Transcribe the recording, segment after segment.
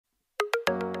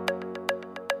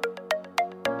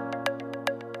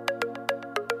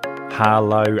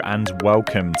Hello and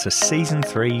welcome to Season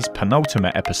 3's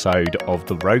penultimate episode of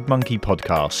the Rogue Monkey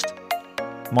podcast.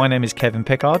 My name is Kevin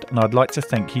Pickard and I'd like to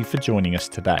thank you for joining us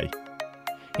today.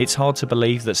 It's hard to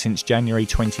believe that since January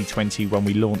 2020 when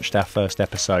we launched our first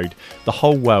episode, the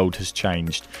whole world has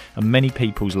changed and many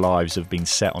people's lives have been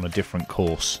set on a different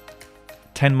course.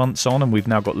 10 months on and we've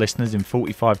now got listeners in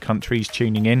 45 countries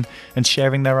tuning in and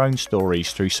sharing their own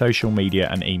stories through social media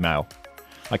and email.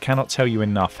 I cannot tell you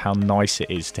enough how nice it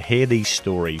is to hear these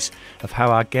stories of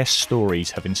how our guest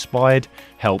stories have inspired,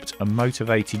 helped and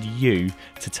motivated you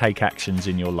to take actions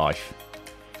in your life.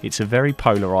 It's a very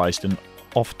polarised and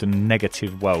often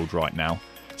negative world right now,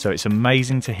 so it's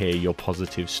amazing to hear your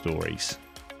positive stories.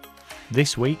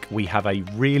 This week we have a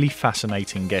really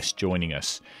fascinating guest joining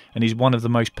us, and he's one of the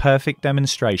most perfect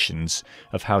demonstrations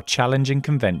of how challenging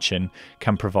convention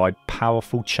can provide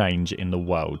powerful change in the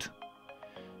world.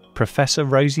 Professor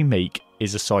Rosie Meek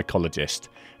is a psychologist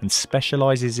and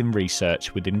specialises in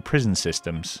research within prison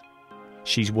systems.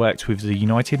 She's worked with the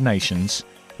United Nations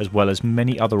as well as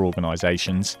many other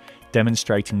organisations,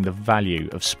 demonstrating the value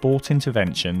of sport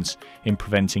interventions in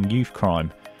preventing youth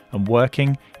crime and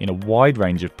working in a wide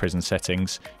range of prison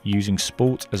settings using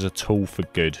sport as a tool for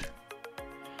good.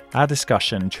 Our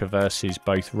discussion traverses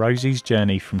both Rosie's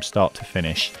journey from start to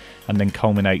finish and then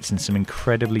culminates in some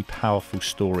incredibly powerful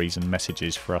stories and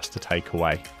messages for us to take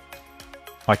away.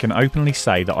 I can openly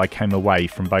say that I came away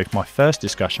from both my first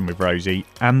discussion with Rosie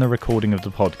and the recording of the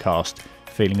podcast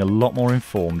feeling a lot more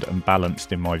informed and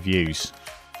balanced in my views.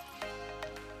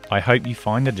 I hope you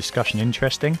find the discussion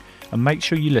interesting and make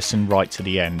sure you listen right to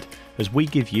the end as we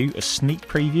give you a sneak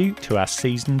preview to our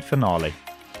season finale.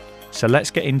 So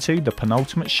let's get into the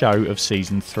penultimate show of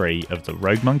Season 3 of the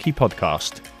Rogue Monkey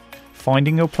podcast,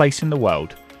 Finding Your Place in the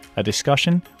World, a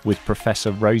discussion with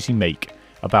Professor Rosie Meek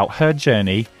about her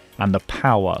journey and the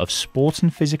power of sport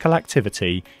and physical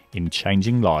activity in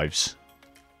changing lives.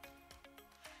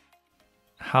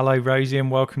 Hello Rosie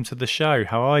and welcome to the show.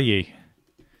 How are you?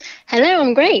 Hello,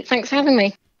 I'm great. Thanks for having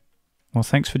me. Well,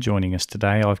 thanks for joining us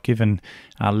today. I've given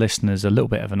our listeners a little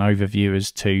bit of an overview as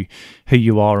to who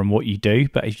you are and what you do,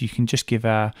 but if you can just give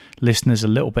our listeners a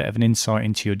little bit of an insight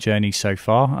into your journey so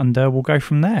far, and we'll go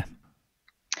from there.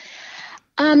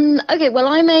 Okay, well,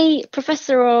 I'm a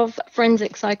professor of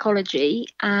forensic psychology,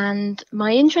 and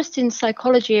my interest in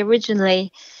psychology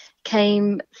originally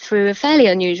came through a fairly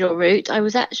unusual route. I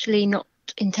was actually not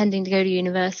intending to go to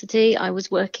university. I was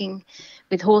working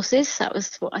with horses. That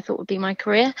was what I thought would be my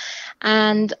career.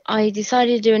 And I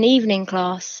decided to do an evening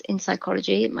class in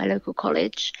psychology at my local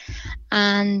college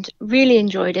and really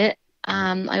enjoyed it.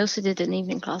 I also did an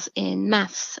evening class in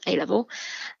maths A-level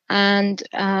and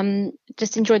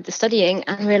just enjoyed the studying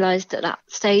and realised at that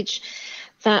stage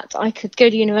that I could go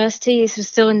to university. This was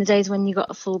still in the days when you got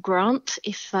a full grant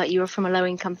if you were from a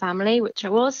low-income family, which I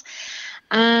was.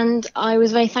 And I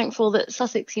was very thankful that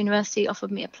Sussex University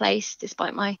offered me a place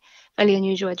despite my fairly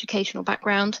unusual educational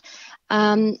background.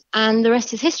 And the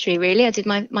rest is history, really. I did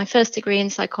my first degree in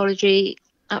psychology,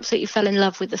 absolutely fell in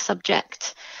love with the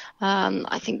subject.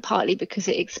 I think partly because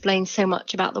it explains so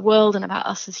much about the world and about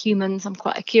us as humans. I'm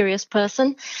quite a curious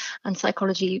person, and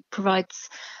psychology provides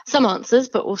some answers,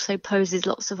 but also poses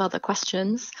lots of other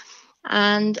questions.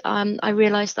 And I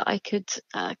realised that I could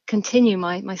continue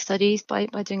my studies by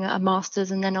doing a master's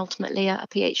and then ultimately a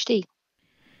PhD.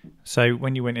 So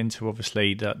when you went into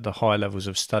obviously the higher levels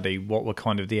of study, what were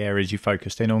kind of the areas you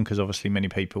focused in on? Because obviously many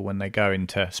people, when they go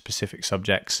into specific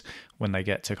subjects, when they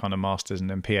get to kind of master's and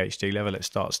then PhD level, it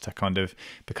starts to kind of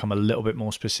become a little bit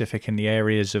more specific in the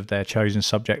areas of their chosen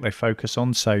subject they focus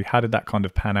on. So how did that kind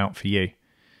of pan out for you?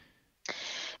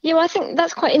 Yeah, well, I think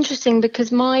that's quite interesting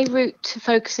because my route to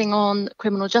focusing on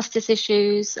criminal justice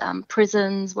issues,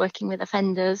 prisons, working with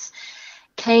offenders,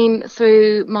 came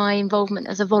through my involvement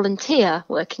as a volunteer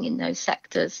working in those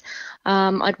sectors.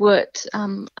 I'd worked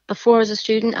before as a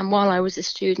student and while I was a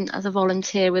student as a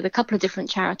volunteer with a couple of different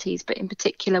charities, but in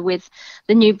particular with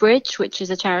the New Bridge, which is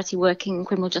a charity working in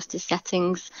criminal justice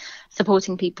settings,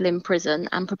 supporting people in prison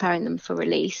and preparing them for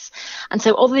release. And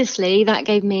so obviously that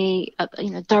gave me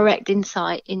a direct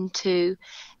insight into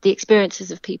the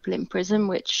experiences of people in prison,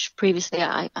 which previously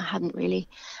I hadn't really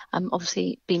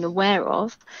obviously been aware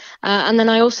of. And then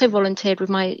I also volunteered with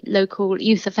my local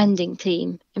youth offending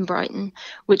team in Brighton,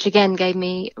 which again gave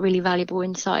me really valuable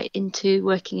insight into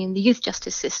working in the youth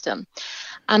justice system.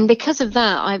 And because of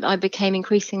that, I became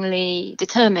increasingly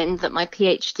determined that my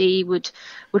PhD would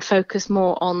focus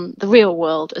more on the real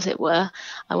world, as it were.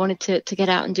 I wanted to get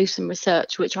out and do some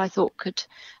research, which I thought could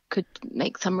could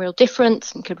make some real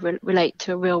difference and could relate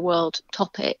to a real world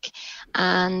topic.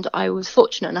 And I was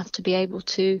fortunate enough to be able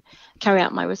to carry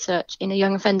out my research in a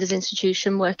young offenders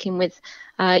institution, working with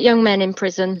young men in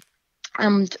prison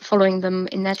and following them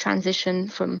in their transition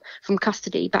from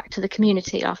custody back to the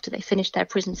community after they finished their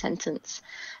prison sentence.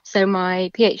 So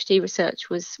my PhD research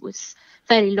was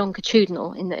fairly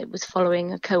longitudinal in that it was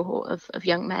following a cohort of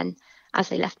young men as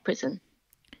they left prison.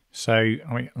 So,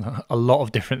 I mean, a lot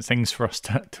of different things for us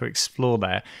to explore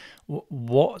there.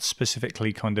 What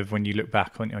specifically, kind of, when you look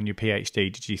back on your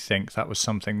PhD, did you think that was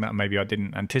something that maybe I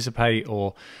didn't anticipate?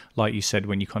 Or, like you said,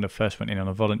 when you kind of first went in on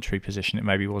a voluntary position, it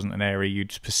maybe wasn't an area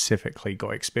you'd specifically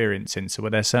got experience in. So were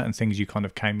there certain things you kind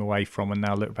of came away from and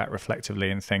now look back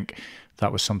reflectively and think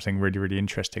that was something really, really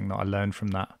interesting that I learned from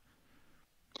that?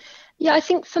 Yeah, I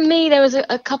think for me, there was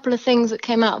a couple of things that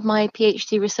came out of my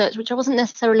PhD research, which I wasn't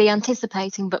necessarily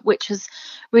anticipating, but which has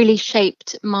really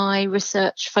shaped my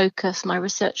research focus, my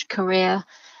research career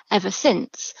ever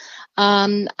since.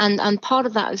 And part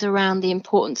of that was around the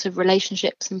importance of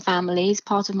relationships and families.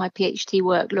 Part of my PhD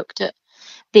work looked at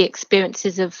the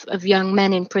experiences of young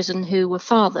men in prison who were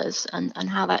fathers and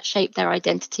how that shaped their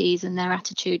identities and their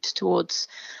attitudes towards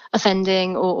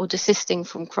offending or desisting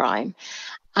from crime.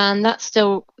 And that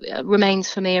still remains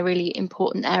for me a really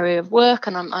important area of work,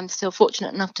 and I'm still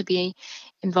fortunate enough to be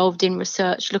involved in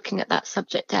research looking at that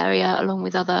subject area along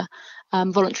with other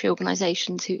voluntary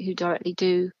organisations who directly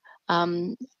do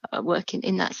work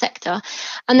in that sector.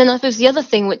 And then I suppose the other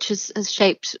thing which has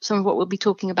shaped some of what we'll be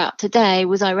talking about today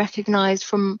was I recognised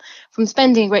from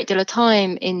spending a great deal of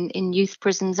time in youth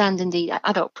prisons and indeed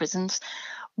adult prisons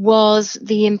was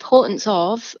the importance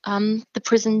of the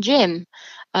prison gym.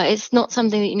 It's not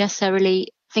something that you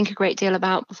necessarily think a great deal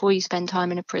about before you spend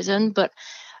time in a prison, but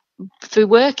through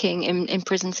working in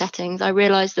prison settings, I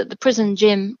realised that the prison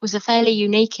gym was a fairly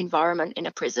unique environment in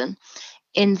a prison,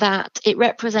 in that it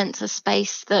represents a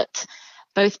space that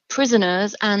both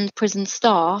prisoners and prison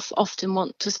staff often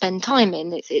want to spend time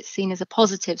in. It's seen as a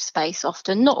positive space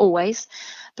often, not always,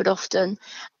 but often,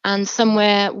 and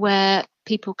somewhere where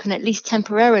people can at least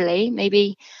temporarily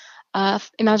maybe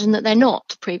imagine that they're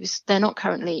not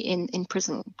currently in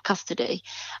prison custody,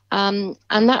 and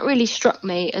that really struck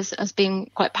me as being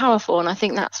quite powerful. And I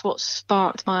think that's what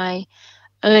sparked my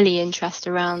early interest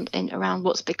around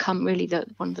what's become really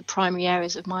one of the primary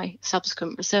areas of my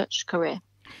subsequent research career.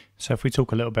 So if we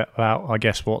talk a little bit about, I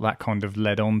guess, what that kind of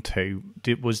led on to,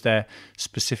 was there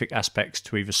specific aspects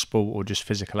to either sport or just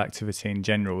physical activity in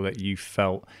general that you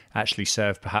felt actually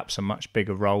served perhaps a much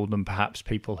bigger role than perhaps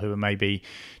people who are maybe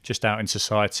just out in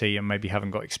society and maybe haven't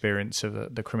got experience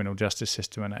of the criminal justice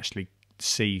system and actually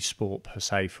see sport per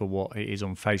se for what it is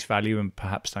on face value and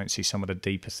perhaps don't see some of the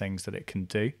deeper things that it can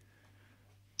do?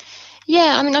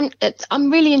 Yeah, I mean,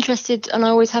 I'm really interested, and I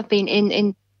always have been,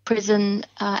 in prison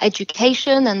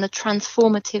education and the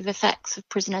transformative effects of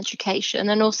prison education,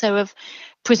 and also of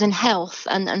prison health,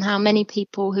 and how many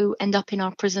people who end up in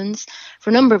our prisons for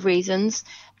a number of reasons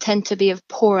tend to be of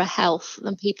poorer health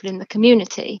than people in the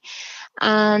community.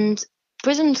 And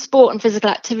prison sport and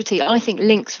physical activity, I think,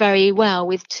 links very well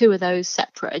with two of those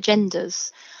separate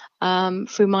agendas.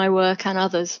 Through my work and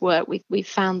others' work, we've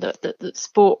found that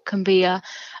sport can be a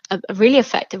really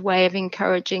effective way of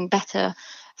encouraging better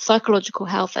psychological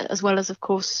health, as well as, of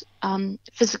course,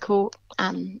 physical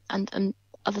and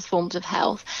other forms of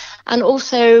health. And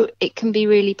also it can be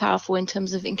really powerful in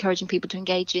terms of encouraging people to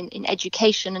engage in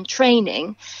education and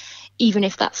training, even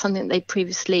if that's something they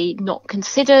previously not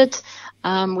considered.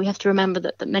 We have to remember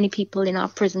that many people in our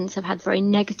prisons have had very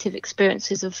negative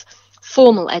experiences of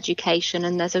formal education,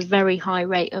 and there's a very high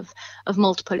rate of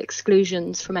multiple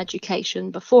exclusions from education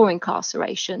before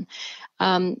incarceration,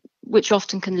 which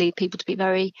often can lead people to be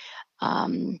very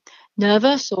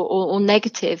nervous or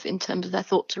negative in terms of their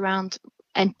thoughts around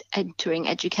entering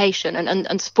education.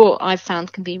 And sport, I've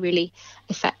found, can be really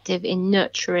effective in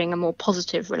nurturing a more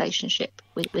positive relationship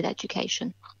with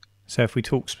education. So if we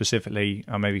talk specifically,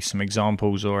 maybe some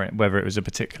examples, or whether it was a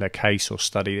particular case or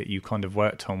study that you kind of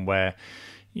worked on where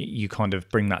you kind of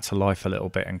bring that to life a little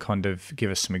bit and kind of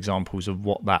give us some examples of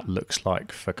what that looks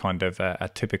like for kind of a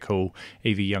typical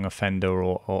either young offender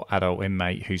or adult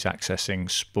inmate who's accessing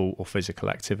sport or physical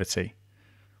activity.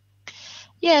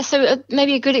 Yeah, so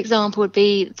maybe a good example would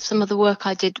be some of the work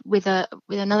I did with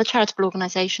another charitable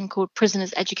organisation called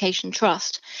Prisoners Education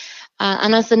Trust.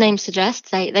 And as the name suggests,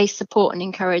 they support and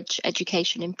encourage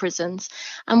education in prisons.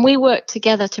 And we worked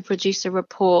together to produce a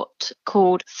report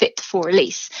called Fit for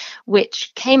Release,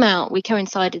 which came out, we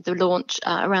coincided the launch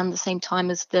around the same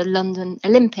time as the London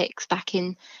Olympics back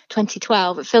in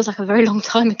 2012. It feels like a very long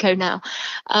time ago now.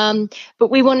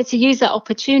 But we wanted to use that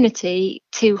opportunity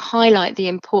to highlight the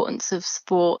importance of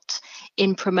sport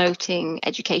in promoting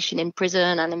education in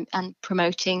prison and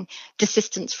promoting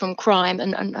desistance from crime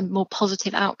and more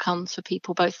positive outcomes for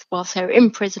people, both whilst they were in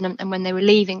prison and when they were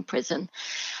leaving prison.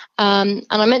 And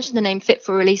I mentioned the name Fit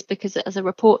for Release because as a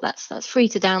report that's free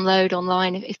to download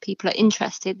online if people are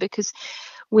interested, because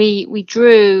we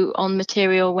drew on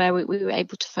material where we were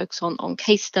able to focus on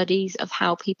case studies of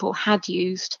how people had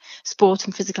used sport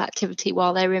and physical activity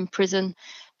while they were in prison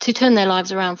to turn their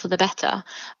lives around for the better.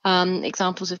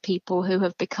 Examples of people who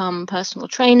have become personal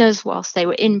trainers whilst they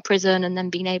were in prison and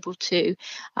then been able to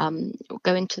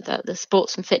go into the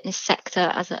sports and fitness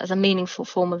sector as a meaningful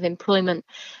form of employment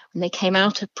when they came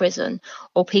out of prison,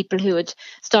 or people who had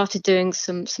started doing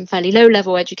some fairly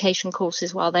low-level education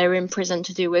courses while they were in prison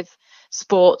to do with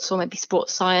sports or maybe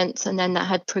sports science, and then that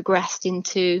had progressed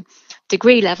into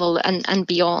degree level and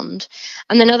beyond.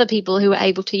 And then other people who were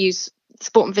able to use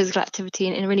sport and physical activity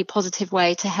in a really positive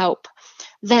way to help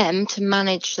them to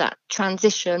manage that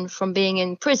transition from being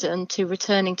in prison to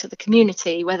returning to the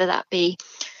community, whether that be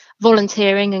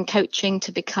volunteering and coaching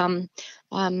to become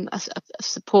a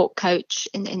support coach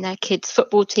in their kids'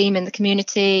 football team in the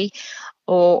community,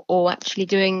 or actually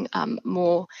doing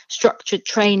more structured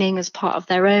training as part of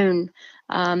their own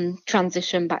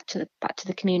transition back to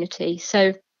the community.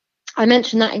 So I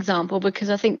mentioned that example because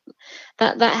I think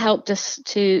that helped us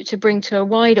to bring to a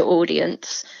wider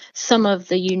audience some of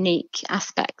the unique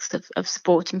aspects of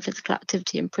sport and physical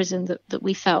activity in prison that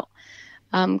we felt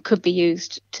could be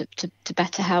used to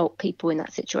better help people in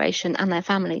that situation and their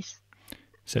families.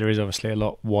 So there is obviously a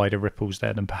lot wider ripples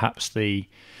there than perhaps the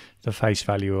face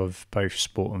value of both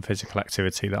sport and physical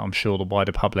activity that I'm sure the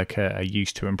wider public are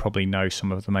used to and probably know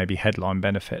some of the maybe headline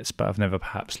benefits, but I've never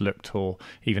perhaps looked or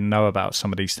even know about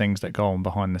some of these things that go on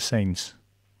behind the scenes.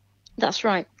 That's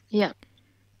right. Yeah.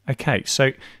 Okay,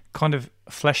 so kind of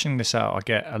fleshing this out, I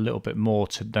get a little bit more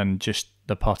than just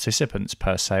the participants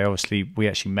per se. Obviously, we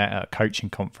actually met at a coaching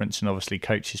conference, and obviously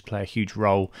coaches play a huge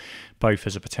role both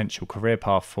as a potential career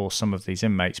path for some of these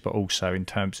inmates, but also in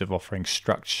terms of offering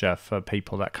structure for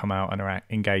people that come out and are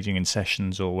engaging in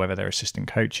sessions, or whether they're assistant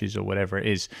coaches or whatever it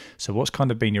is. So what's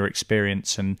kind of been your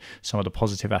experience and some of the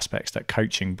positive aspects that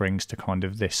coaching brings to kind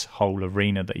of this whole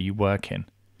arena that you work in?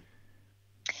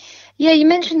 Yeah, you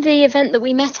mentioned the event that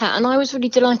we met at, and I was really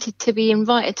delighted to be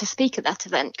invited to speak at that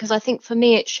event because I think for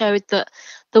me it showed that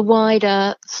the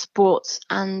wider sports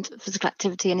and physical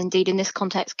activity, and indeed in this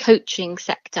context coaching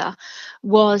sector,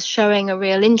 was showing a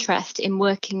real interest in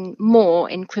working more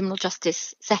in criminal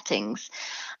justice settings.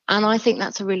 And I think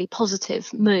that's a really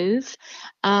positive move.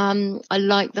 I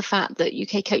like the fact that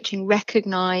UK Coaching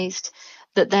recognised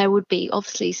that there would be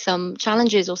obviously some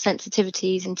challenges or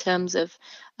sensitivities in terms of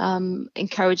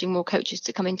encouraging more coaches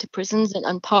to come into prisons.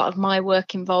 And part of my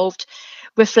work involved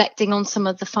reflecting on some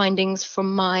of the findings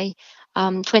from my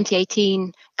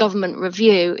 2018 government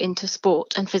review into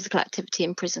sport and physical activity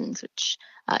in prisons, which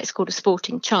is called A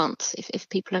Sporting Chance. If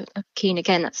people are keen,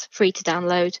 again, that's free to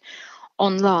download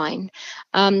online.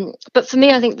 But for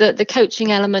me, I think that the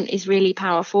coaching element is really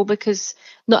powerful because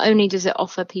not only does it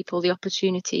offer people the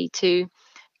opportunity to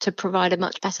provide a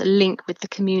much better link with the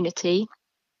community,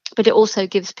 but it also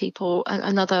gives people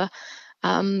another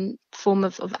form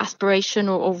of aspiration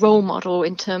or role model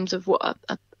in terms of what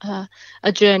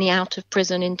a journey out of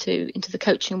prison into the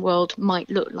coaching world might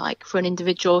look like for an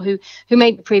individual who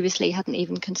maybe previously hadn't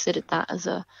even considered that as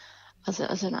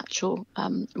an actual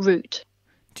route.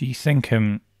 Do you think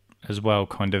as well,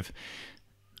 kind of,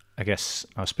 I guess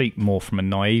I'll speak more from a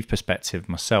naive perspective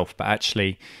myself, but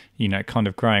actually, kind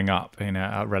of growing up in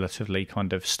a relatively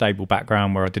kind of stable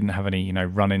background where I didn't have any,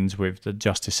 run-ins with the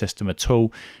justice system at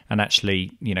all. And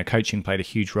actually, coaching played a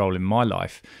huge role in my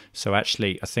life. So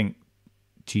actually, I think,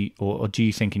 do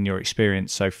you think in your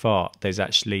experience so far, there's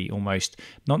actually almost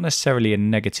not necessarily a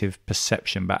negative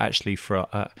perception, but actually for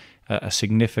a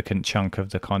significant chunk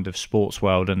of the kind of sports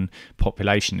world and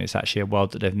population, it's actually a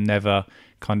world that they've never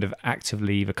kind of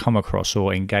actively either come across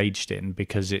or engaged in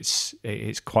because it's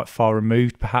quite far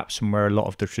removed perhaps from where a lot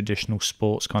of the traditional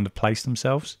sports kind of place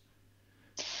themselves?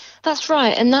 That's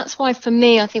right. And that's why, for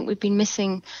me, I think we've been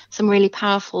missing some really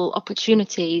powerful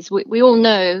opportunities. We all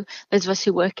know, those of us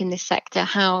who work in this sector,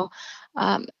 how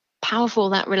powerful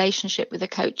that relationship with a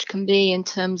coach can be in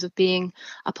terms of being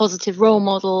a positive role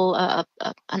model,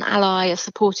 an ally, a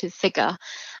supportive figure.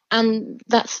 And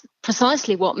that's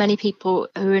precisely what many people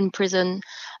who are in prison,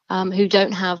 who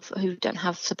don't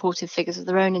have supportive figures of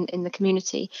their own in the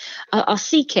community, are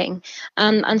seeking.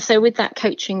 And so with that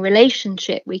coaching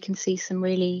relationship, we can see some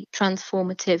really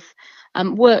transformative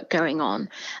work going on.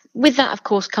 With that, of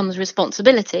course, comes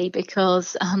responsibility,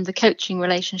 because the coaching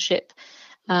relationship,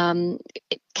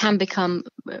 it can become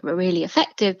really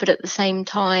effective, but at the same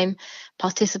time,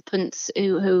 participants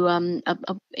who are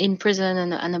in prison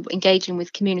and are engaging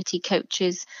with community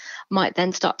coaches might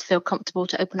then start to feel comfortable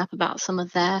to open up about some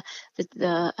of the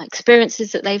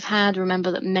experiences that they've had.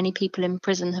 Remember that many people in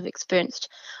prison have experienced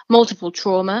multiple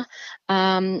trauma,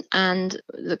 and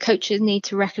the coaches need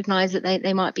to recognise that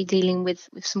they might be dealing with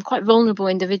some quite vulnerable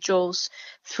individuals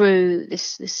through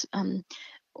this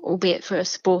albeit for a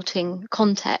sporting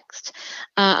context.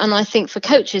 And I think for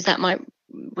coaches that might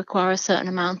require a certain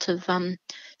amount of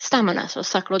stamina, so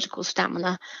psychological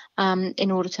stamina, in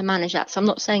order to manage that. So I'm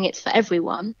not saying it's for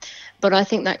everyone, but I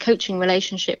think that coaching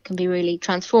relationship can be really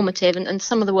transformative. And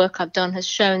some of the work I've done has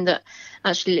shown that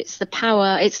actually it's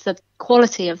the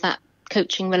quality of that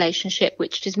coaching relationship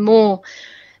which is more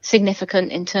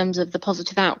significant in terms of the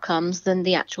positive outcomes than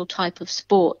the actual type of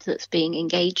sport that's being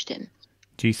engaged in.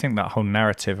 Do you think that whole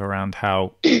narrative around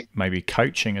how maybe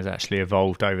coaching has actually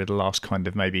evolved over the last kind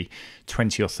of maybe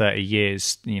 20 or 30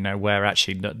 years, where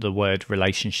actually the word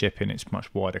relationship in its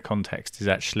much wider context is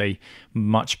actually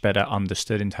much better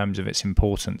understood in terms of its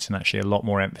importance, and actually a lot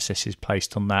more emphasis is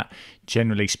placed on that,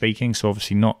 generally speaking? So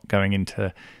obviously not going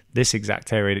into this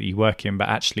exact area that you work in, but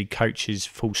actually coaches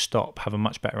full stop have a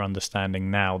much better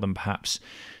understanding now than perhaps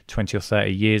 20 or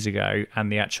 30 years ago,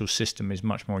 and the actual system is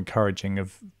much more encouraging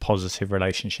of positive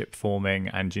relationship forming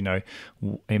and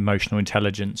emotional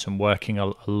intelligence, and working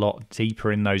a lot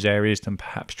deeper in those areas than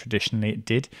perhaps traditionally it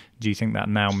did. Do you think that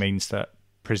now means that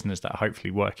prisoners that are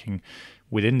hopefully working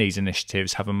within these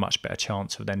initiatives have a much better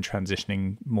chance of then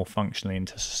transitioning more functionally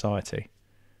into society?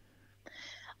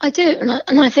 I do,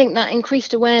 and I think that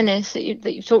increased awareness that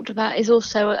you've talked about is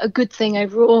also a good thing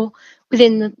overall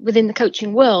within the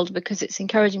coaching world, because it's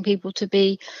encouraging people to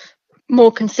be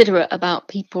more considerate about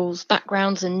people's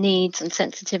backgrounds and needs and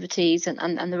sensitivities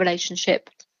and the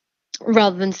relationship,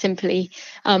 rather than simply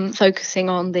focusing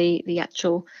on the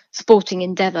actual sporting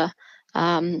endeavour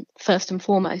first and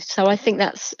foremost. So I think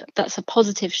that's a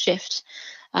positive shift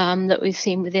that we've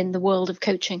seen within the world of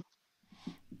coaching.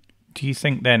 Do you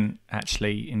think then,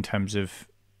 actually, in terms of,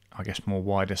 I guess, more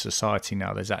wider society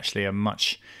now, there's actually a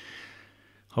much,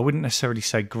 I wouldn't necessarily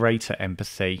say greater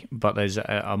empathy, but there's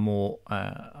a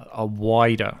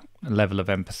wider level of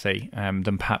empathy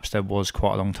than perhaps there was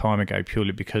quite a long time ago,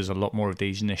 purely because a lot more of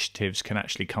these initiatives can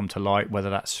actually come to light, whether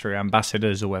that's through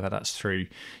ambassadors or whether that's through,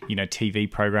 TV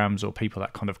programs or people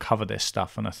that kind of cover this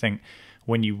stuff. And I think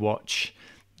when you watch,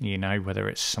 whether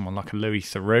it's someone like a Louis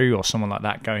Theroux or someone like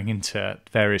that going into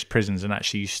various prisons, and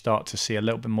actually you start to see a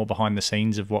little bit more behind the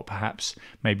scenes of what perhaps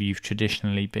maybe you've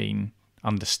traditionally been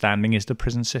understanding is the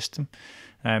prison system,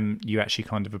 you actually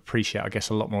kind of appreciate, I guess,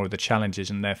 a lot more of the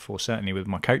challenges, and therefore certainly with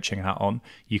my coaching hat on,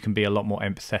 you can be a lot more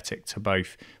empathetic to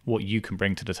both what you can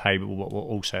bring to the table, what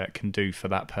also it can do for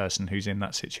that person who's in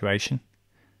that situation.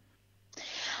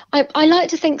 I like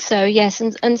to think so, yes,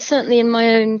 and certainly in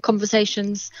my own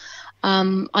conversations,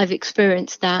 I've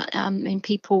experienced that in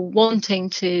people wanting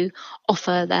to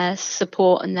offer their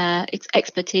support and their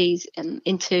expertise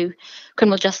into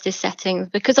criminal justice settings,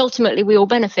 because ultimately we all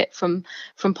benefit from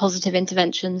positive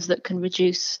interventions that can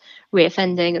reduce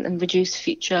reoffending and reduce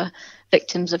future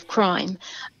victims of crime.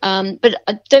 But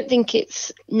I don't think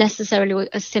it's necessarily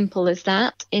as simple as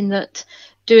that, in that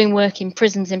doing work in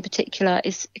prisons in particular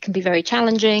it can be very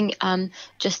challenging.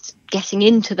 Just getting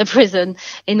into the prison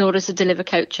in order to deliver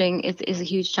coaching is a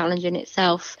huge challenge in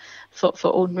itself for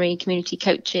ordinary community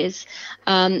coaches.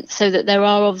 So that there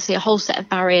are obviously a whole set of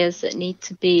barriers that need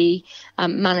to be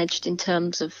managed in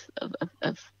terms of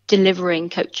delivering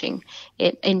coaching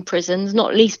in prisons,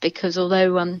 not least because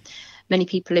although many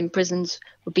people in prisons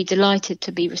would be delighted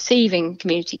to be receiving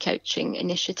community coaching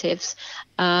initiatives,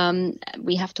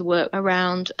 we have to work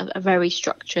around a very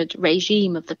structured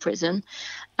regime of the prison.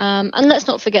 And let's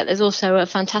not forget there's also a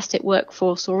fantastic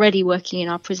workforce already working in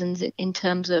our prisons in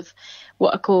terms of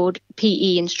what are called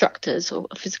PE instructors, or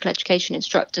physical education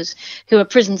instructors, who are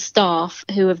prison staff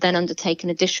who have then undertaken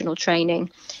additional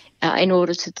training in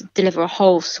order to deliver a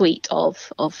whole suite of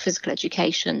physical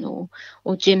education or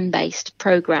gym-based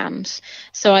programs.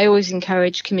 So I always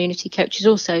encourage community coaches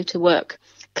also to work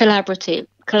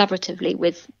collaboratively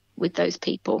with those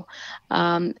people,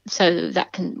 so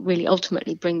that can really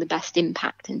ultimately bring the best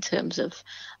impact in terms of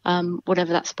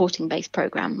whatever that sporting-based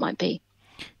program might be.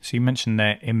 So you mentioned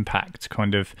their impact,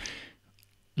 kind of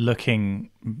looking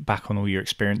back on all your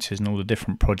experiences and all the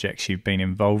different projects you've been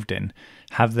involved in.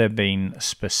 Have there been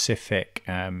specific,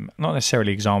 not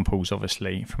necessarily examples,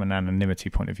 obviously, from an anonymity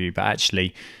point of view, but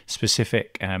actually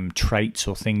specific traits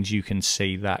or things you can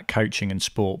see that coaching and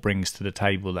sport brings to the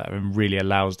table that really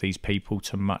allows these people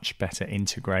to much better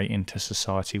integrate into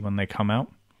society when they come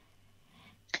out?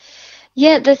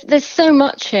 Yeah, there's so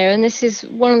much here, and this is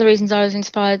one of the reasons I was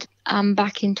inspired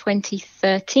back in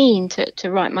 2013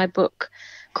 to write my book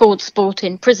called Sport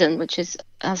in Prison, which is,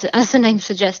 as the name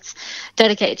suggests,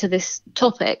 dedicated to this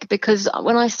topic. Because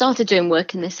when I started doing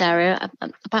work in this area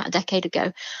about a decade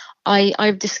ago,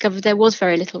 I discovered there was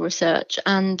very little research,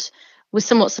 and was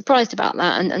somewhat surprised about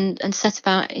that, and set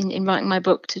about in writing my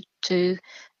book to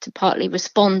partly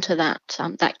respond to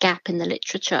that gap in the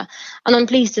literature. And I'm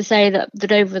pleased to say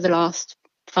that over the last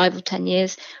 5 or 10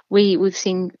 years, we've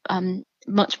seen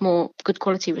much more good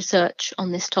quality research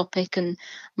on this topic, and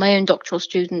my own doctoral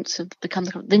students have become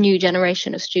the new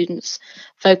generation of students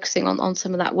focusing on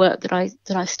some of that work that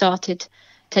I started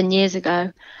 10 years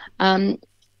ago.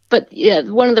 But yeah,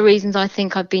 one of the reasons I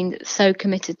think I've been so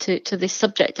committed to this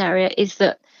subject area is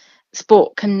that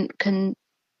sport can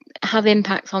have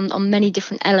impacts on many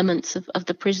different elements of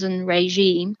the prison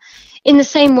regime, in the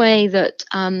same way that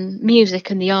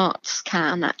music and the arts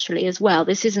can actually as well.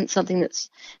 This isn't something that's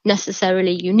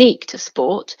necessarily unique to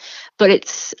sport, but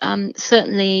it's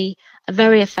certainly a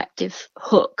very effective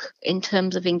hook in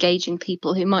terms of engaging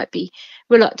people who might be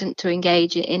reluctant to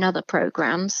engage in other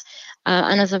programs.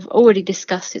 And as I've already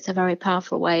discussed, it's a very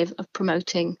powerful way of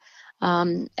promoting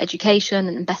education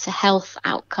and better health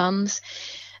outcomes.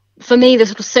 For me, the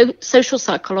sort of social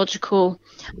psychological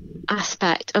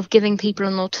aspect of giving people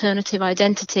an alternative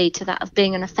identity to that of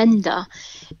being an offender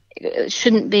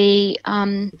shouldn't be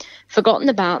forgotten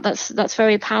about. That's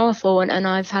very powerful, and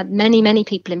I've had many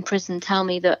people in prison tell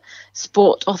me that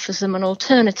sport offers them an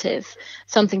alternative,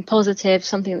 something positive,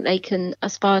 something that they can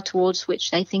aspire towards, which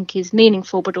they think is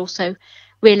meaningful but also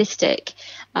realistic.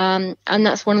 And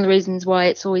that's one of the reasons why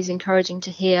it's always encouraging to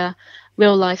hear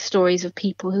real life stories of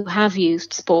people who have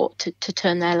used sport to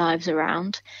turn their lives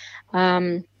around.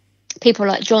 People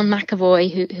like John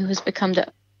McAvoy, who has become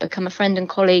a friend and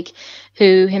colleague,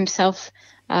 who himself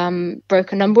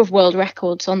broke a number of world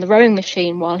records on the rowing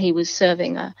machine while he was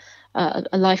serving a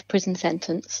life prison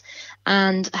sentence,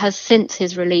 and has since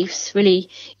his release really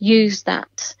used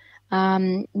that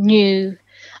new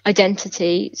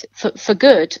identity for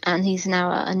good. And he's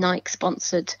now a Nike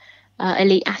sponsored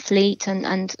elite athlete,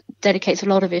 and dedicates a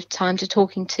lot of his time to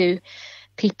talking to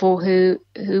people who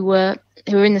were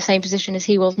in the same position as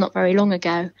he was not very long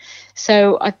ago.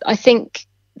 So I think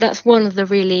that's one of the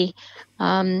really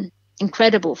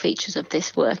incredible features of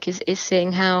this work is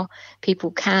seeing how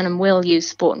people can and will use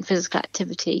sport and physical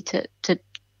activity to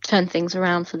turn things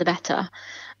around for the better.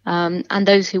 And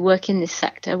those who work in this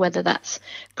sector, whether that's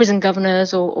prison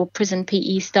governors or prison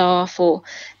PE staff, or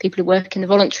people who work in the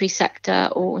voluntary sector,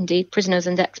 or indeed prisoners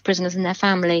and ex-prisoners and their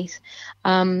families,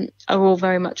 are all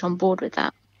very much on board with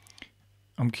that.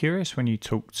 I'm curious, when you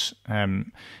talked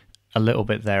a little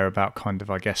bit there about kind of,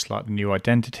 I guess, like the new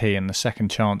identity and the second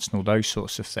chance and all those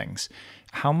sorts of things,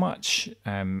 how much,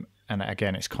 and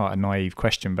again, it's quite a naive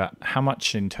question, but how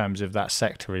much in terms of that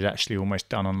sector is actually almost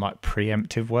done on like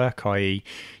preemptive work, i.e.,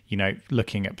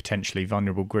 looking at potentially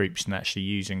vulnerable groups and actually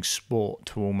using sport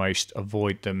to almost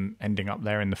avoid them ending up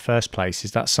there in the first place?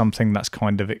 Is that something that's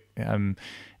kind of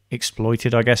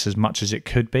exploited, I guess, as much as it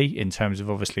could be, in terms of,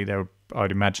 obviously there are,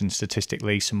 I'd imagine,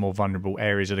 statistically some more vulnerable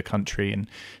areas of the country and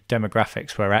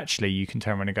demographics where actually you can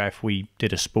turn around and go, if we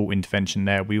did a sport intervention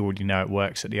there, we already know it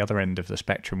works at the other end of the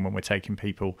spectrum when we're taking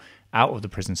people out of the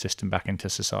prison system back into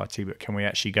society, but can we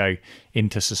actually go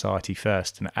into society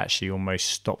first and actually almost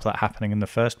stop that happening in the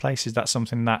first place? Is that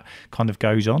something that kind of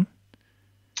goes on?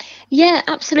 Yeah,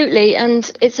 absolutely. And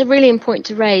it's a really important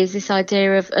to raise this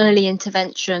idea of early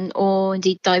intervention, or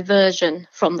indeed diversion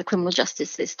from the criminal justice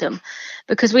system,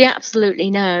 because we absolutely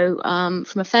know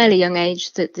from a fairly young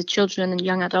age that the children and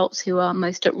young adults who are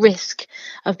most at risk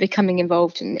of becoming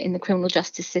involved in the criminal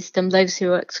justice system, those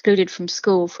who are excluded from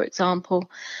school, for example,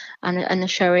 and are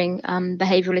showing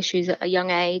behavioural issues at a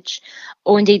young age,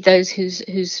 or indeed those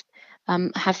whose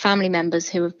have family members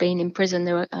who have been in prison,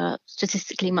 they are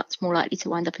statistically much more likely to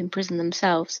wind up in prison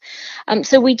themselves.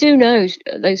 So we do know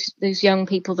those young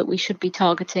people that we should be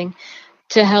targeting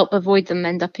to help avoid them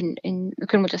end up in the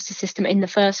criminal justice system in the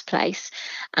first place.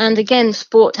 And again,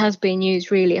 sport has been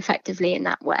used really effectively in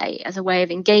that way, as a way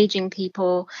of engaging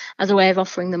people, as a way of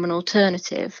offering them an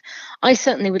alternative. I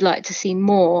certainly would like to see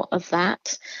more of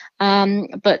that,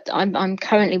 but I'm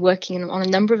currently working on a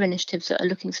number of initiatives that are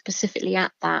looking specifically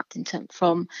at that, in terms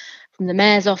from the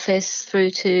Mayor's office through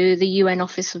to the UN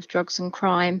Office of Drugs and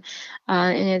Crime.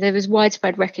 There is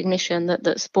widespread recognition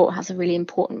that sport has a really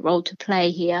important role to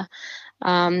play here.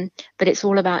 But it's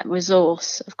all about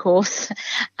resource, of course.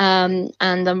 And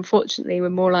unfortunately, we're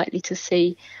more likely to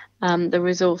see the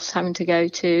resource having to go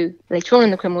to later on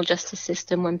in the criminal justice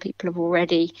system, when people have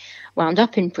already wound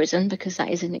up in prison, because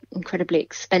that is an incredibly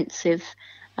expensive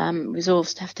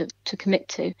resource to have to commit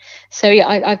to. So yeah,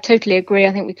 I totally agree.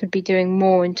 I think we could be doing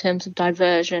more in terms of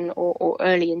diversion or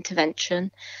early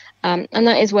intervention. And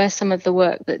that is where some of the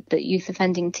work that youth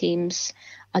offending teams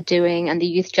are doing, and the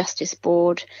Youth Justice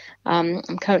Board. I'm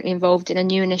currently involved in a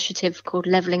new initiative called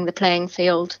Levelling the Playing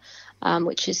Field,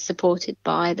 which is supported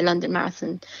by the London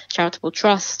Marathon Charitable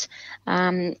Trust,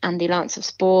 and the Alliance of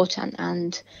Sport,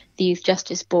 and the Youth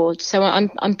Justice Board. So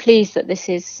I'm pleased that this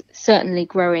is certainly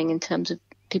growing in terms of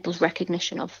people's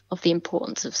recognition of the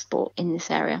importance of sport in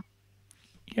this area.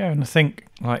 Yeah, and I think,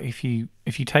 like, if you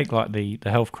take like the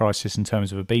health crisis in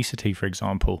terms of obesity, for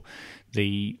example,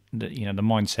 the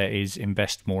mindset is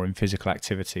invest more in physical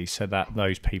activity so that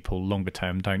those people longer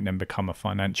term don't then become a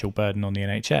financial burden on the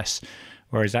NHS.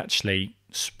 Whereas actually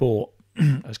sport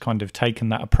has kind of taken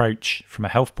that approach from a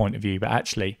health point of view, but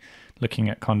actually looking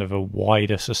at kind of a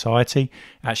wider society,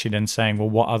 actually then saying, well,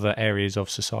 what other areas of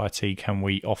society can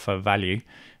we offer value,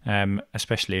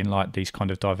 especially in like these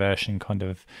kind of diversion kind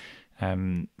of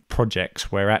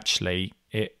projects where actually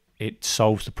it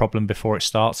solves the problem before it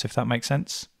starts, if that makes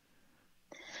sense.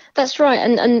 That's right,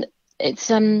 and it's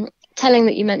telling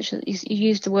that you mentioned, you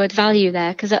used the word value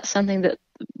there, because that's something that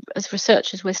as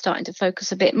researchers we're starting to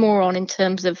focus a bit more on, in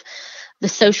terms of the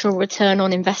social return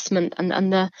on investment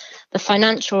and the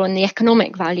financial and the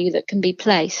economic value that can be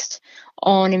placed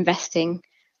on investing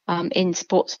in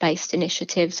sports-based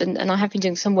initiatives. And I have been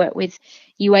doing some work with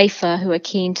UEFA, who are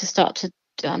keen to start to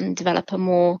develop a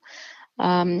more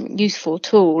useful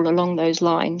tool along those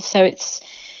lines. So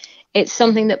it's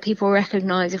something that people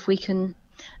recognise. If we can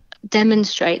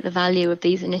demonstrate the value of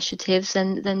these initiatives,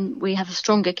 then we have a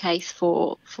stronger case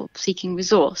for seeking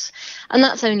resource. And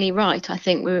that's only right. I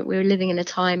think we're living in a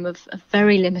time of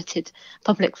very limited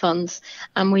public funds,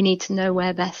 and we need to know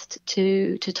where best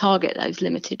to target those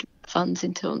limited funds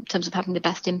in terms of having the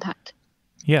best impact.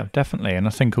 Yeah, definitely. And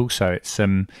I think also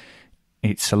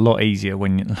it's a lot easier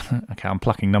when okay, I'm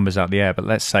plucking numbers out of the air, but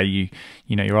let's say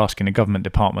you're asking a government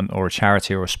department or a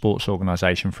charity or a sports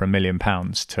organisation for £1 million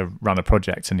to run a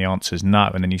project, and the answer is no,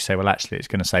 and then you say, well, actually it's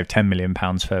going to save £10 million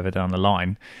further down the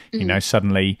line.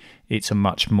 Suddenly it's a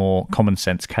much more common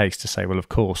sense case to say, well, of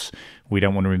course we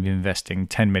don't want to be investing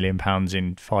 £10 million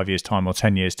in 5 years' time or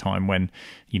 10 years' time when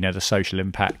the social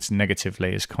impact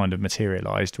negatively is kind of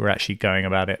materialised. We're actually going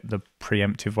about it the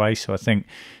preemptive way. So I think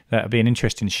that would be an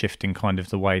interesting shift in kind of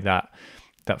the way that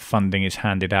funding is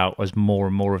handed out as more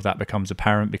and more of that becomes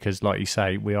apparent, because like you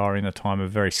say, we are in a time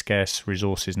of very scarce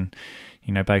resources, and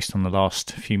based on the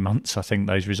last few months, I think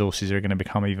those resources are going to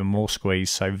become even more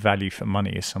squeezed. So value for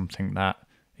money is something that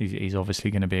is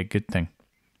obviously going to be a good thing.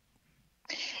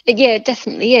 Yeah, it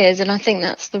definitely is. And I think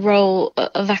that's the role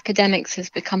of academics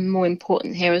has become more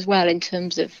important here as well, in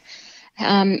terms of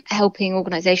helping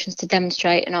organisations to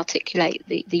demonstrate and articulate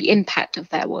the impact of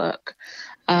their work,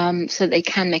 so that they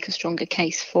can make a stronger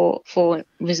case for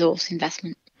resource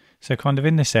investment. So kind of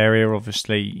in this area,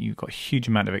 obviously, you've got a huge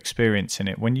amount of experience in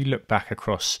it. When you look back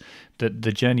across the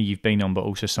journey you've been on, but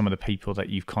also some of the people that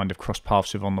you've kind of crossed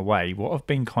paths with on the way, what have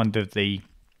been kind of the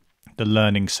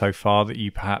learning so far that you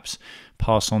perhaps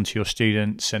pass on to your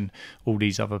students and all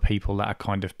these other people that are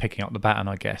kind of picking up the baton,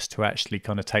 I guess, to actually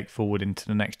kind of take forward into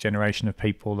the next generation of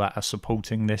people that are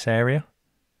supporting this area?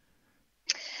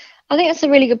 I think that's a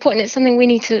really good point. It's something we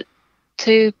need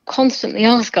to constantly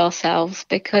ask ourselves,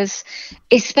 because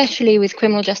especially with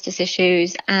criminal justice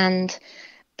issues and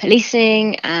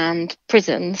policing and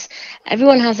prisons,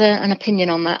 everyone has an opinion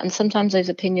on that, and sometimes those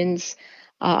opinions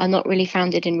are not really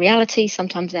founded in reality.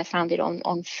 Sometimes they're founded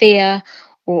on fear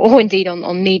or indeed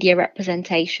on media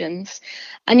representations.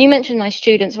 And you mentioned my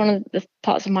students. One of the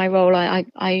parts of my role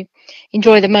I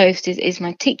enjoy the most is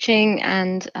my teaching,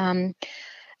 and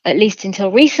at least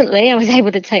until recently, I was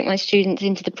able to take my students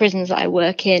into the prisons that I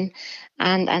work in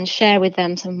and share with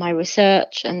them some of my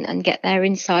research and get their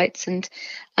insights. And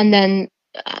then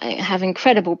I have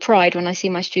incredible pride when I see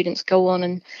my students go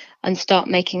on and start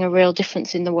making a real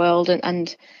difference in the world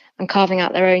and carving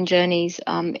out their own journeys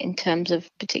in terms of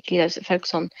particularly those that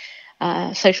focus on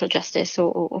social justice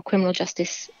or criminal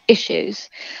justice issues.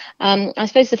 I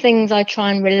suppose the things I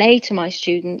try and relay to my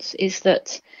students is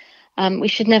that we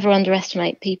should never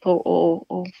underestimate people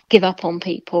or give up on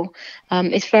people.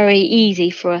 It's very easy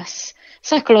for us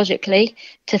psychologically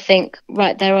to think,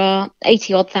 right, there are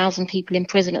 80-odd thousand people in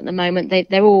prison at the moment.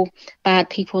 They're all bad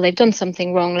people. They've done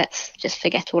something wrong. Let's just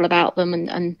forget all about them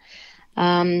and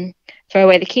throw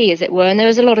away the key, as it were. And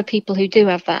there's a lot of people who do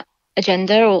have that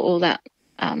agenda or that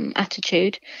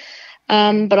attitude.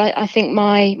 But I think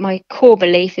my core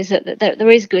belief is that there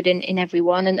is good in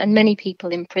everyone, and many people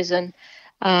in prison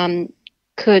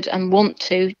could and want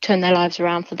to turn their lives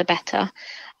around for the better.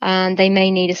 And they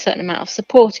may need a certain amount of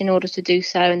support in order to do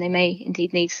so, and they may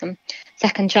indeed need some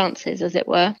second chances, as it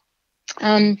were.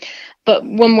 But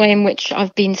one way in which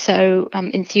I've been so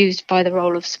enthused by the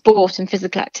role of sport and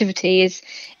physical activity is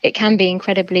it can be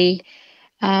incredibly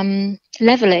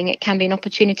levelling. It can be an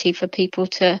opportunity for people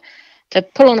to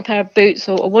pull on a pair of boots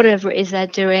or whatever it is they're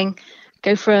doing,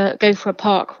 go for a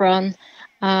park run,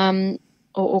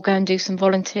 or go and do some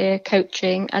volunteer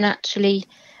coaching, and actually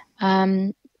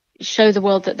show the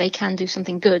world that they can do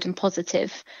something good and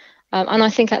positive. And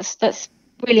I think that's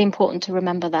really important to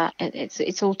remember that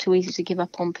it's all too easy to give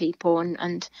up on people,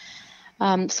 and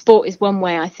sport is one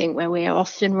way, I think, where we are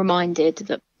often reminded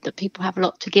that people have a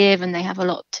lot to give and they have a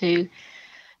lot to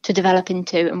develop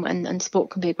into, and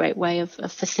sport can be a great way of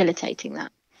facilitating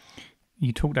that.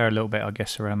 You talked there a little bit, I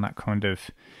guess, around that kind of,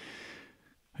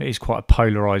 it is quite a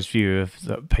polarized view of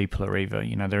that people are either,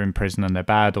 they're in prison and they're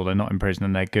bad, or they're not in prison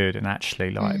and they're good. And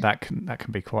actually, that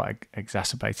can be quite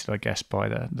exacerbated, I guess, by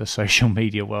the social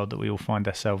media world that we all find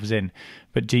ourselves in.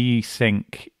 But do you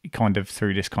think, kind of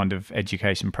through this kind of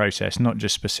education process, not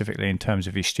just specifically in terms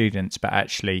of your students, but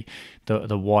actually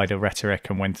the wider rhetoric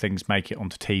and when things make it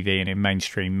onto TV and in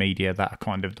mainstream media, that are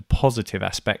kind of the positive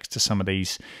aspects to some of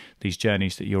these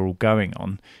journeys that you're all going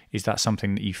on, is that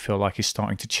something that you feel like is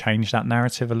starting to change that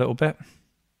narrative a little bit?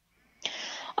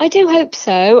 I do hope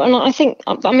so, and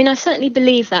I certainly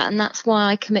believe that, and that's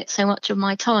why I commit so much of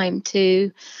my time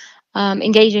to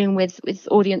engaging with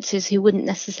audiences who wouldn't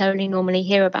necessarily normally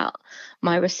hear about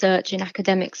my research in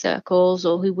academic circles,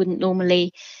 or who wouldn't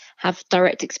normally have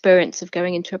direct experience of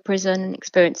going into a prison and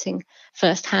experiencing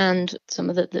firsthand some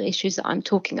of the issues that I'm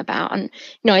talking about. And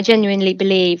I genuinely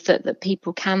believe that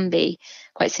people can be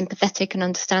quite sympathetic and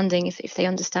understanding if they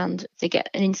understand, if they get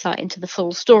an insight into the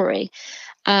full story.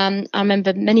 I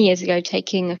remember many years ago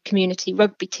taking a community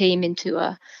rugby team into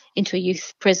a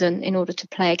youth prison in order to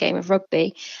play a game of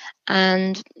rugby,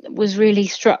 and was really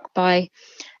struck by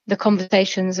the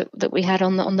conversations that we had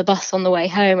on the bus on the way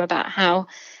home about how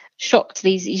shocked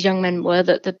these young men were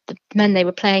that the men they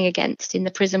were playing against in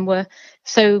the prison were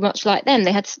so much like them.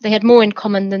 They had more in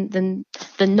common than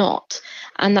not,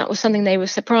 and that was something they were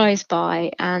surprised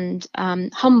by and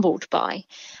humbled by.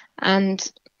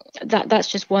 And that's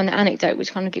just one anecdote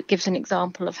which kind of gives an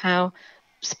example of how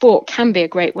sport can be a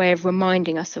great way of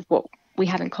reminding us of what we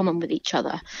have in common with each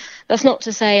other. That's not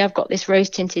to say I've got this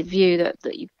rose-tinted view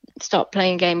that you start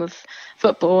playing a game of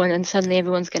football and then suddenly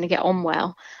everyone's going to get on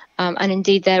well. And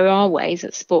indeed, there are ways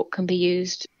that sport can be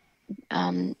used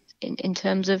in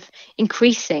terms of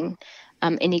increasing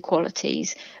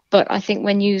inequalities. But I think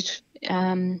when used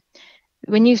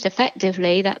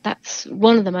effectively, that's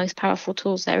one of the most powerful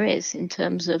tools there is in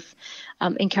terms of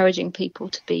encouraging people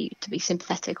to be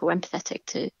sympathetic or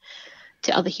empathetic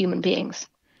to other human beings.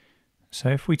 So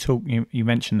if we talk, you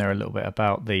mentioned there a little bit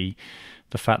about the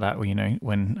fact that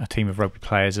when a team of rugby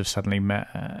players have suddenly met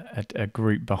a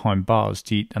group behind bars,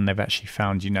 and they've actually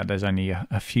found there's only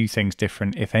a few things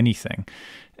different, if anything.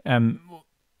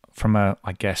 From a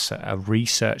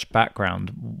research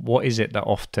background, what is it that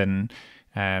often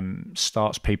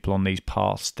starts people on these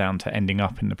paths down to ending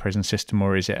up in the prison system,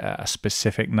 or is it a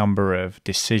specific number of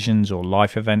decisions or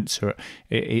life events, or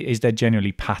is there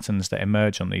generally patterns that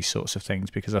emerge on these sorts of things?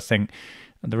 Because I think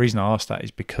the reason I ask that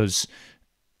is because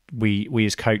we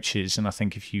as coaches, and I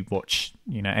think if you watch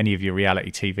any of your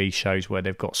reality TV shows where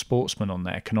they've got sportsmen on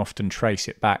there, can often trace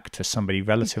it back to somebody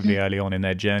relatively early on in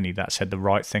their journey that said the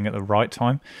right thing at the right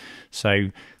time. So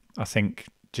I think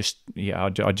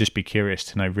I'd just be curious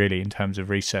to know, really, in terms of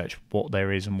research, what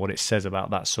there is and what it says about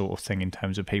that sort of thing in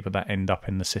terms of people that end up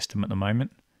in the system at the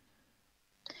moment.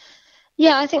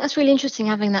 Yeah, I think that's really interesting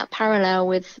having that parallel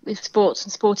with sports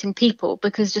and sporting people,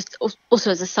 because just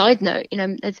also as a side note,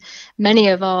 there's many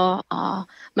of our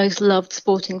most loved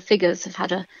sporting figures have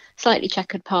had a slightly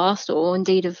checkered past, or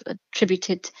indeed have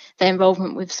attributed their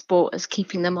involvement with sport as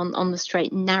keeping them on the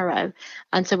straight and narrow.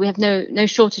 And so we have no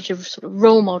shortage of sort of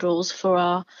role models for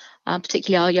our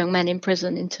particularly our young men in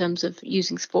prison in terms of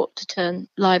using sport to turn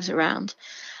lives around.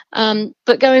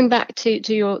 But going back to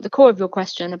the core of your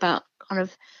question about kind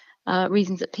of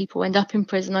reasons that people end up in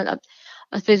prison, I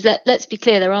suppose let's be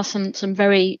clear, there are some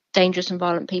very dangerous and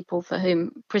violent people for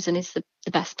whom prison is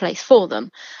the best place for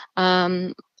them.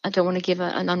 I don't want to give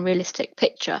an unrealistic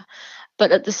picture,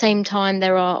 but at the same time,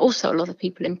 there are also a lot of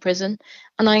people in prison,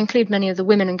 and I include many of the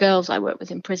women and girls I work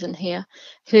with in prison here,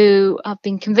 who have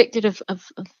been convicted of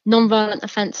non-violent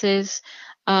offences,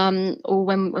 or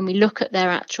when we look at their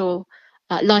actual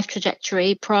life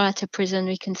trajectory prior to prison,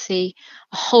 we can see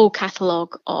a whole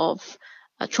catalogue of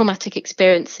traumatic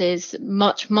experiences,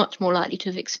 much more likely to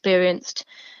have experienced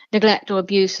neglect or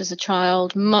abuse as a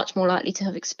child, much more likely to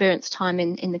have experienced time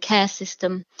in the care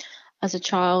system as a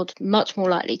child, much more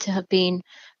likely to have been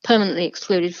permanently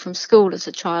excluded from school as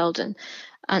a child.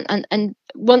 And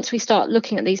once we start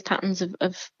looking at these patterns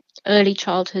of early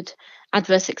childhood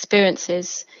adverse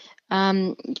experiences,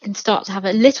 you can start to have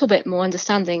a little bit more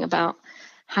understanding about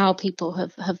how people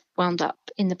have wound up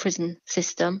in the prison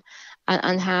system,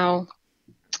 and how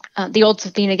the odds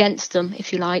have been against them,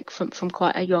 if you like, from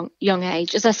quite a young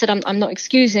age. As I said, I'm not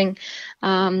excusing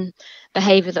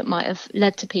behaviour that might have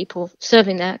led to people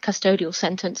serving their custodial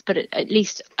sentence, but at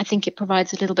least I think it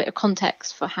provides a little bit of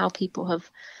context for how people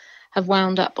have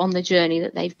wound up on the journey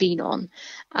that they've been on.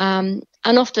 And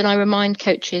often I remind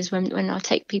coaches when I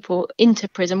take people into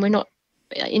prison, we're not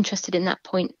interested in that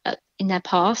point in their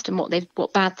past and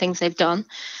what bad things they've done.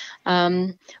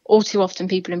 All too often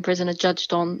people in prison are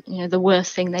judged on the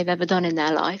worst thing they've ever done in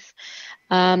their life.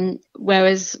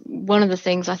 Whereas one of the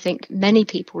things I think many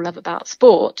people love about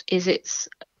sport is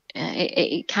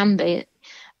it can be,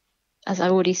 as I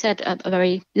already said, a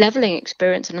very leveling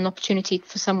experience and an opportunity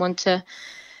for someone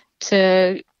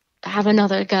to have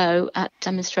another go at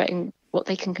demonstrating what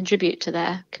they can contribute to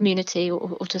their community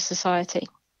or to society.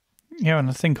 Yeah, and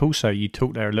I think also you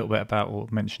talked there a little bit about, or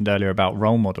mentioned earlier, about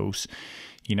role models.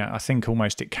 I think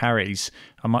almost it carries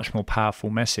a much more powerful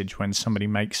message when somebody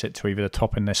makes it to either the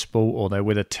top in their sport or they're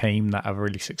with a team that are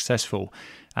really successful.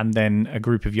 And then a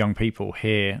group of young people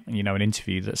hear, an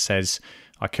interview that says,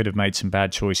 I could have made some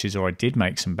bad choices, or I did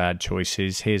make some bad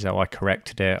choices. Here's how I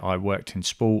corrected it. I worked in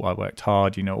sport. I worked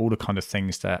hard, all the kind of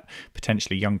things that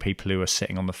potentially young people who are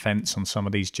sitting on the fence on some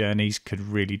of these journeys could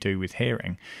really do with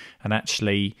hearing. And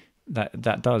actually,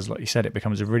 that does, like you said, it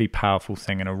becomes a really powerful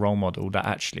thing and a role model that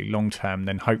actually long term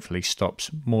then hopefully stops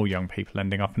more young people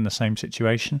ending up in the same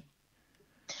situation.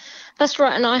 That's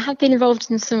right, and I have been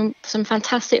involved in some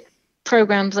fantastic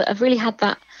programs that have really had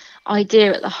that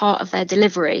idea at the heart of their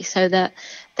delivery, so that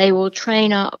they will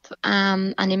train up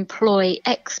and employ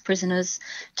ex-prisoners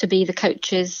to be the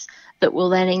coaches that will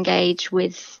then engage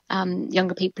with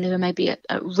younger people who are maybe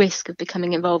at risk of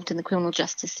becoming involved in the criminal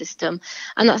justice system.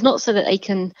 And that's not so that they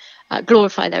can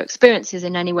glorify their experiences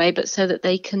in any way, but so that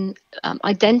they can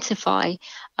identify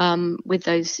with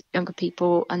those younger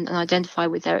people and identify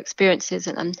with their experiences,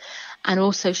 and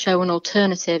also show an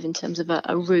alternative in terms of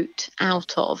a route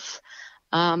out of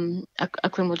a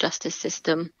criminal justice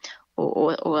system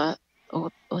or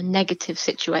a negative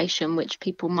situation, which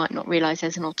people might not realise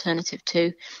there's an alternative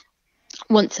to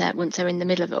once they're in the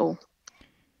middle of it all.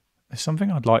 There's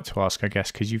something I'd like to ask, I guess,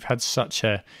 because you've had such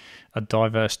a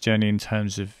diverse journey in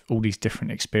terms of all these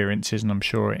different experiences, and I'm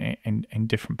sure in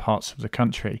different parts of the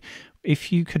country.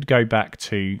 If you could go back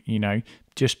to,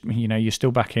 you're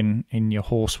still back in your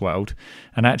horse world,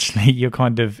 and actually you're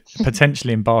kind of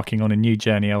potentially embarking on a new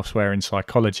journey elsewhere in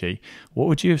psychology, what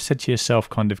would you have said to yourself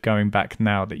kind of going back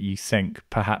now that you think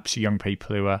perhaps young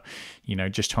people who are,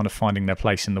 just trying to finding their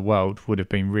place in the world would have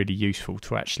been really useful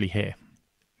to actually hear?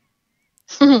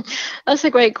 That's a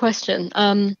great question,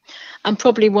 and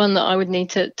probably one that I would need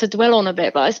to dwell on a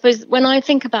bit. But I suppose when I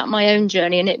think about my own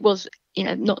journey, and it was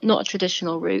not a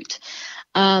traditional route,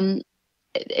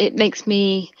 it makes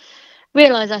me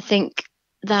realise, I think,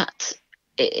 that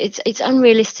it's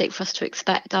unrealistic for us to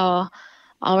expect our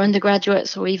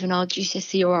undergraduates or even our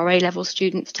GCSE or our A-level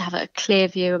students to have a clear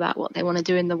view about what they want to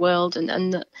do in the world,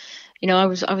 and that I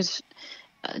was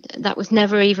that was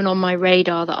never even on my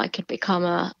radar that I could become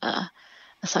a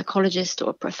psychologist or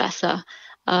a professor,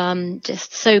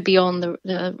 just so beyond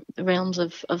the realms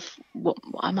of what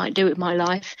I might do with my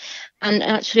life. And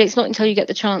actually, it's not until you get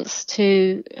the chance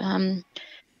to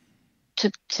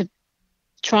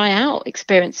try out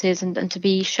experiences and to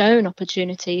be shown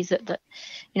opportunities that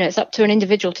it's up to an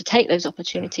individual to take those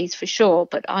opportunities for sure.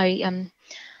 But I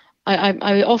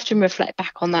often reflect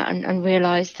back on that and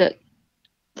realize that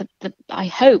I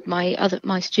hope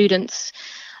my students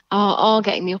are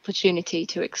getting the opportunity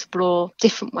to explore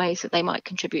different ways that they might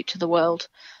contribute to the world.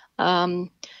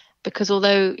 Because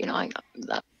although,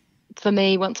 for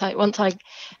me, once I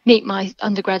meet my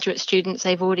undergraduate students,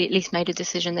 they've already at least made a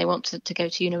decision they want to go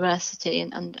to university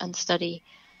and study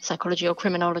psychology or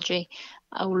criminology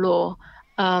or law.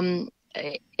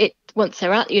 Once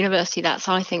they're at university, that's,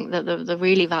 I think, the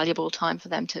really valuable time for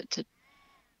them to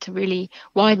really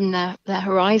widen their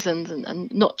horizons,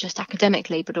 and not just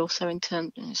academically, but also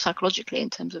psychologically, in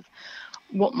terms of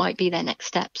what might be their next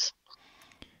steps.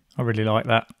 I really like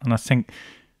that. And I think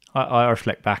I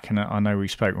reflect back, and I know we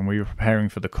spoke when we were preparing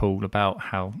for the call about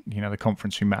how, the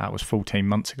conference we met at was 14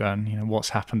 months ago, and, what's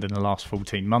happened in the last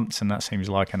 14 months, and that seems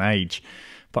like an age.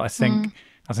 But I think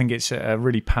it's a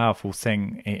really powerful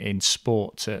thing in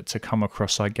sport to come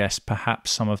across, I guess,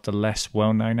 perhaps some of the less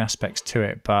well-known aspects to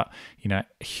it, but,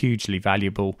 hugely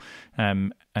valuable.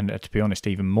 And to be honest,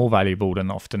 even more valuable than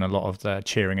often a lot of the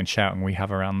cheering and shouting we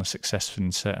have around the success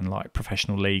in certain like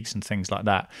professional leagues and things like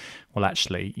that. Well,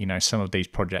 actually, some of these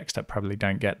projects that probably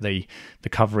don't get the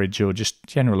coverage or just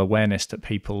general awareness that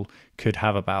people could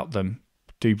have about them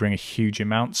do bring a huge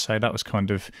amount. So that was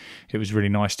it was really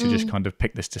nice to just kind of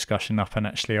pick this discussion up. And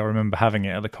actually, I remember having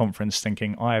it at the conference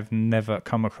thinking, I have never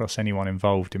come across anyone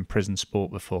involved in prison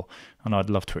sport before, and I'd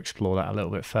love to explore that a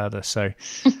little bit further. So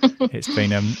it's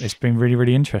been really,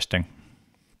 really interesting.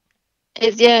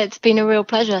 It's been a real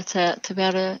pleasure to be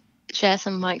able to share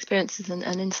some of my experiences and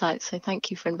insights. So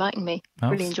thank you for inviting me.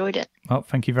 Really enjoyed it. Well,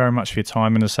 thank you very much for your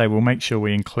time. And as I say, we'll make sure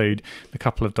we include the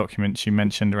couple of documents you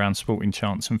mentioned around Sporting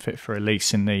Chance and Fit for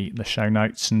Release in the show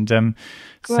notes. And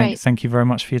thank you very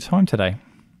much for your time today.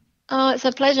 Oh, it's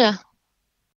a pleasure.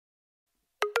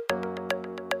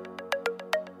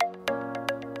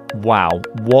 Wow,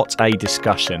 what a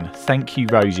discussion. Thank you,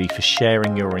 Rosie, for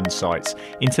sharing your insights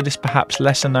into this perhaps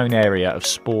lesser known area of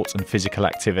sport and physical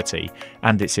activity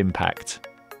and its impact.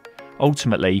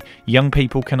 Ultimately, young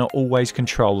people cannot always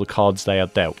control the cards they are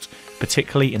dealt,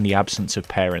 particularly in the absence of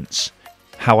parents.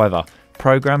 However,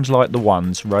 programs like the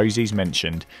ones Rosie's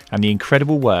mentioned and the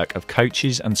incredible work of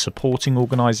coaches and supporting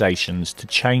organisations to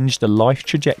change the life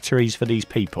trajectories for these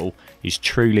people is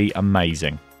truly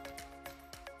amazing.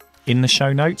 In the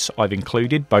show notes, I've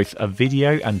included both a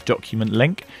video and document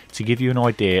link to give you an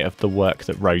idea of the work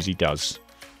that Rosie does.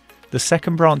 The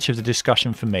second branch of the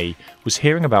discussion for me was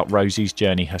hearing about Rosie's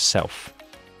journey herself.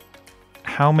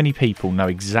 How many people know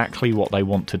exactly what they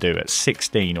want to do at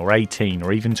 16 or 18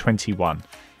 or even 21?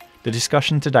 The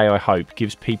discussion today, I hope,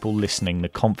 gives people listening the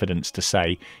confidence to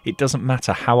say, it doesn't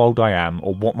matter how old I am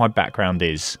or what my background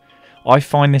is. I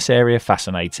find this area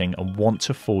fascinating and want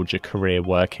to forge a career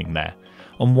working there.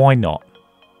 And why not?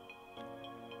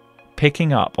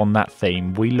 Picking up on that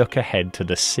theme, we look ahead to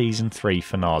the Season 3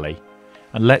 finale.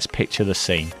 And let's picture the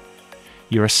scene.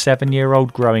 You're a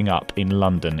 7-year-old growing up in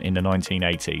London in the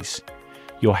 1980s.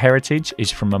 Your heritage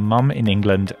is from a mum in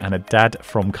England and a dad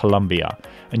from Colombia,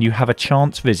 and you have a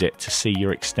chance visit to see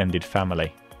your extended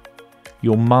family.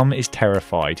 Your mum is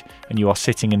terrified, and you are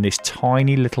sitting in this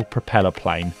tiny little propeller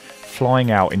plane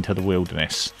flying out into the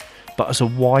wilderness. But as a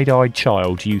wide-eyed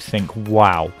child, you think,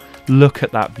 wow, look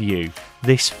at that view.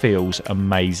 This feels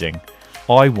amazing.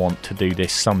 I want to do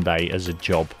this someday as a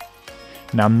job.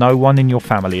 Now, no one in your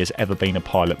family has ever been a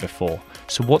pilot before,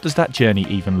 so what does that journey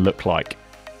even look like?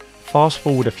 Fast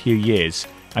forward a few years,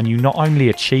 and you not only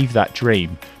achieve that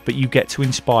dream, but you get to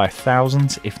inspire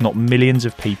thousands, if not millions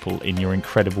of people in your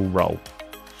incredible role.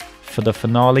 For the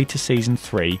finale to Season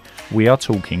 3, we are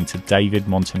talking to David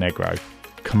Montenegro,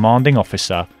 Commanding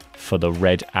Officer for the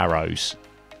Red Arrows.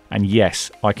 And yes,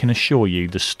 I can assure you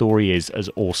the story is as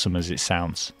awesome as it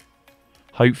sounds.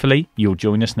 Hopefully you'll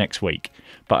join us next week,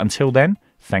 but until then,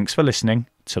 thanks for listening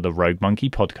to the Rogue Monkey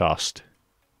Podcast.